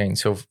supply chain.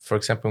 So, for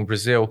example, in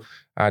Brazil,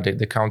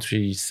 the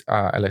country's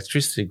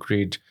electricity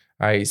grid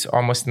is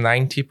almost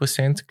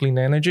 90% clean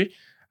energy.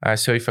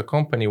 So if a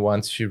company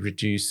wants to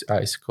reduce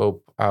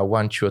scope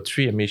 1, 2, or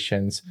 3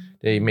 emissions,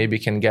 they maybe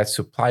can get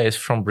suppliers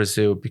from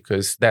Brazil,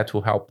 because that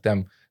will help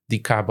them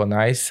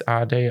decarbonize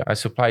their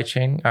supply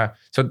chain.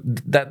 So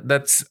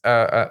that's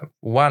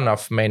one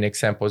of many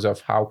examples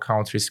of how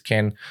countries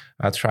can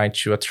try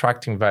to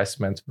attract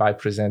investment by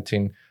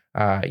presenting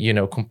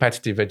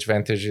competitive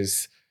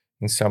advantages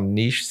in some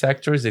niche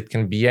sectors. It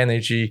can be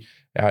energy,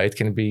 it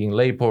can be in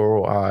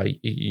labor, and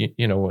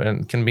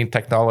it can be in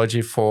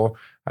technology for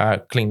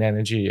clean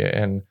energy.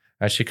 And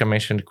as Shika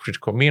mentioned,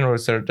 critical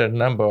minerals, there are a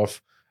number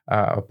of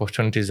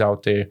opportunities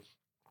out there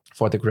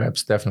for the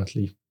grabs,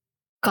 definitely.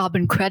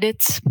 Carbon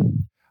credits.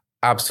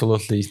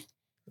 Absolutely.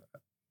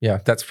 Yeah,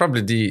 that's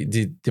probably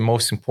the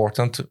most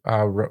important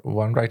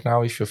one right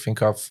now, if you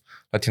think of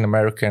Latin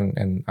America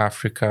and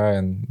Africa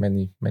and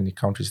many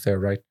countries there,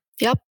 right?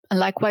 Yep. And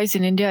likewise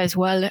in India as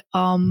well.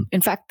 In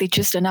fact, they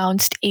just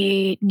announced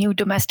a new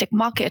domestic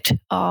market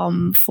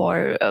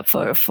for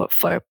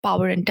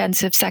power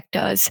intensive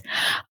sectors.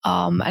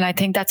 And I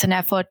think that's an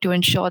effort to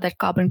ensure that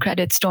carbon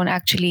credits don't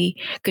actually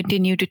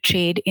continue to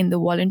trade in the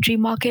voluntary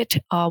market,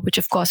 which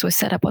of course was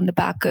set up on the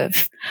back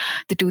of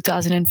the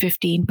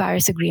 2015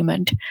 Paris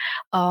Agreement.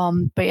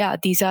 But yeah,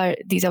 these are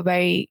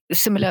very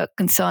similar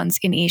concerns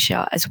in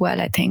Asia as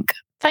well, I think.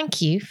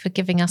 Thank you for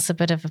giving us a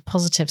bit of a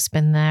positive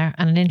spin there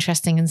and an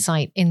interesting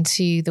insight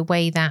into the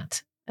way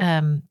that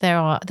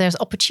there's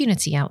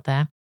opportunity out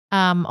there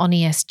on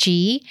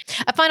ESG.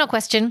 A final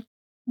question.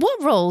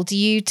 What role do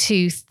you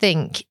two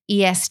think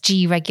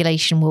ESG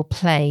regulation will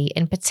play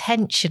in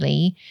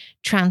potentially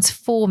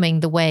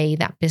transforming the way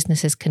that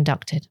business is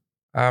conducted?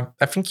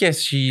 I think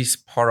ESG is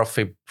part of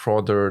a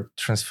broader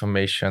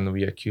transformation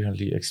we are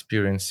currently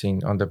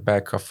experiencing on the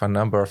back of a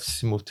number of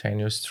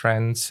simultaneous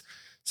trends,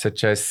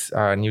 such as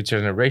new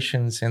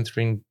generations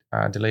entering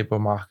the labor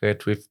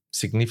market with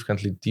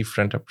significantly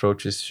different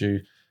approaches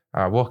to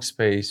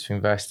workspace, to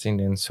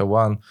investing, and so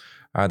on.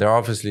 There are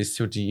obviously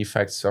still the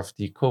effects of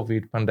the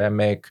COVID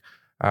pandemic.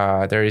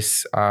 There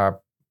is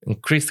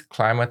increased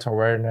climate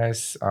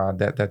awareness.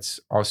 That's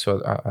also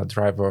a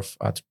driver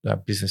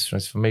of business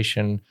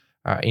transformation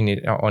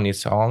on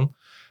its own.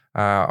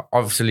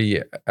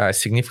 Obviously,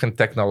 significant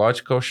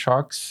technological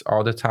shocks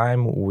all the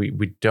time.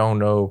 We don't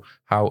know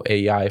how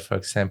AI, for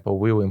example,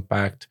 will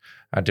impact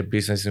the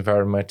business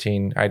environment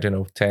in,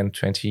 10,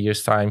 20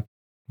 years' time.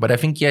 But I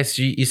think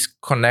ESG is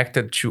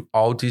connected to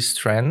all these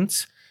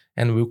trends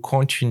and will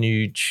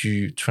continue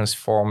to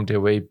transform the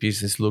way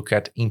business look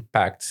at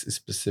impacts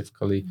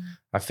specifically.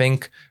 I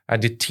think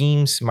the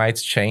teams might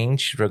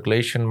change,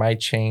 regulation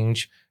might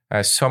change,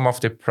 some of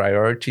the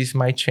priorities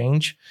might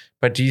change,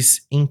 but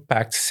this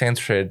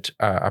impact-centered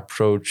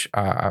approach,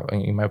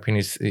 in my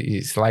opinion,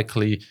 is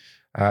likely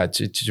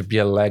to be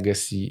a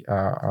legacy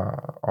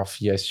of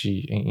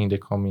ESG in the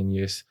coming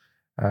years.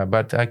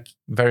 But I'm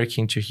very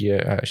keen to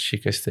hear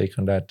Shika's take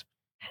on that.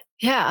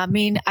 Yeah, I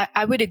mean,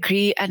 I would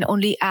agree and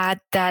only add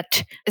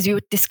that, as we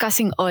were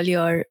discussing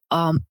earlier,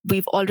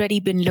 we've already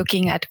been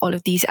looking at all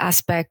of these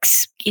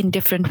aspects in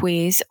different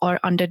ways or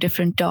under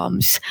different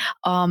terms.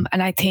 And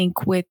I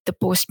think with the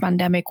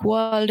post-pandemic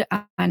world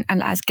and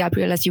as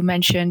Gabriel, as you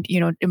mentioned,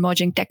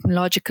 emerging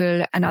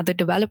technological and other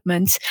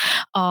developments,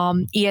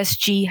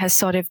 ESG has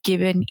sort of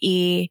given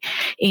a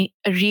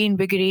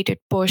reinvigorated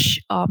push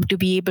to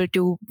be able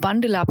to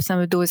bundle up some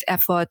of those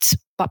efforts,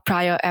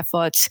 prior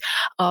efforts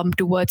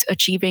towards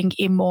achieving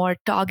a more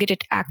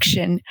targeted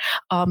action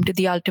to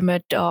the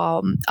ultimate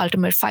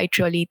fight,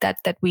 really,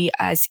 that we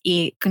as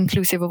a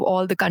conclusive of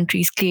all the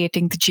countries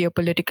creating the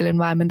geopolitical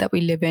environment that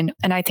we live in.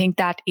 And I think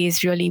that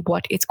is really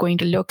what it's going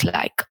to look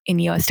like in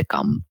years to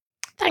come.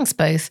 Thanks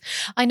both.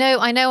 I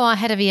know our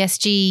head of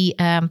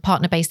ESG,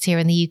 partner based here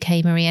in the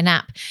UK, Maria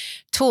Knapp,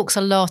 talks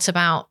a lot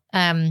about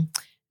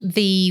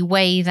the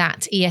way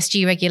that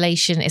ESG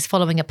regulation is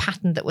following a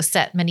pattern that was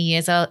set many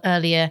years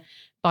earlier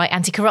by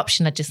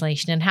anti-corruption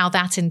legislation, and how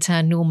that in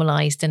turn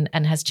normalized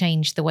and has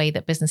changed the way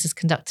that business is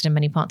conducted in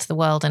many parts of the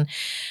world.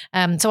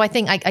 And so I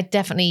think I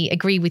definitely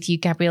agree with you,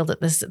 Gabriel, that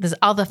there's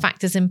other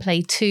factors in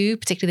play too,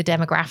 particularly the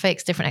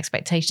demographics, different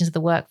expectations of the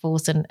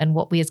workforce and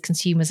what we as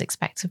consumers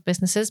expect of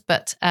businesses,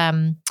 but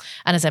and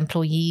as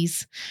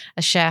employees,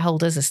 as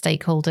shareholders, as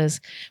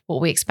stakeholders,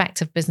 what we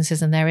expect of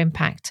businesses and their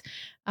impact.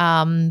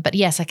 But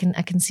yes, I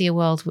can see a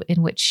world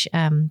in which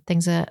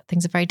things are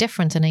very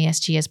different, and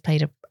ESG has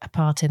played a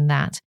part in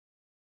that.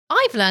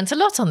 I've learned a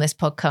lot on this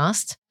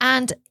podcast.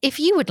 And if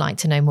you would like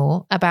to know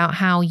more about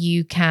how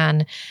you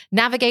can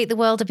navigate the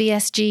world of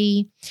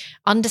ESG,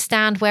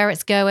 understand where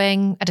it's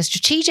going at a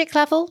strategic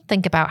level,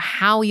 think about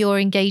how you're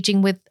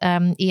engaging with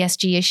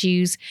ESG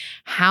issues,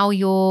 how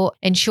you're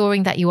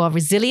ensuring that you are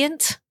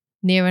resilient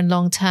near and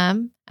long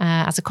term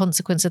as a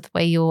consequence of the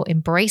way you're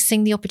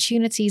embracing the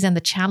opportunities and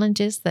the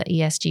challenges that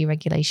ESG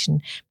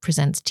regulation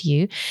presents to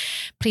you,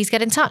 please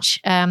get in touch.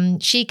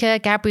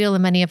 Shika, Gabriel,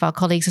 and many of our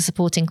colleagues are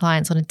supporting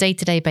clients on a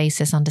day-to-day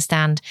basis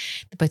understand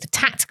both the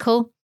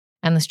tactical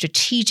and the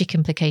strategic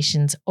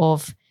implications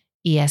of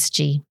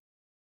ESG.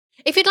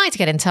 If you'd like to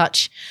get in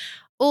touch,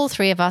 all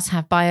three of us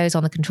have bios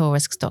on the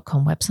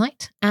controlrisks.com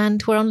website,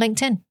 and we're on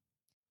LinkedIn.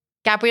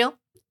 Gabriel,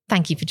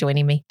 thank you for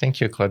joining me.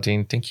 Thank you,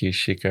 Claudine. Thank you,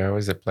 Shika. It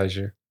was a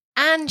pleasure.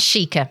 And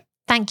Shika,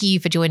 thank you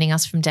for joining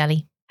us from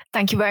Delhi.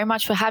 Thank you very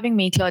much for having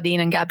me, Claudine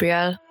and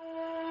Gabriel.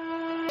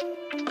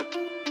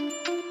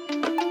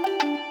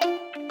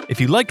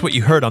 If you liked what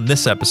you heard on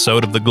this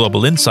episode of The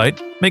Global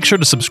Insight, make sure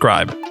to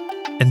subscribe.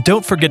 And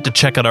don't forget to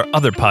check out our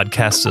other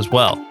podcasts as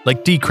well,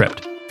 like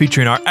Decrypt,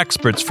 featuring our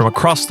experts from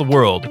across the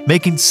world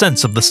making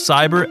sense of the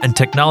cyber and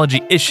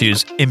technology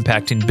issues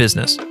impacting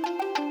business.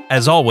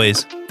 As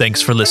always,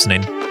 thanks for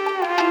listening.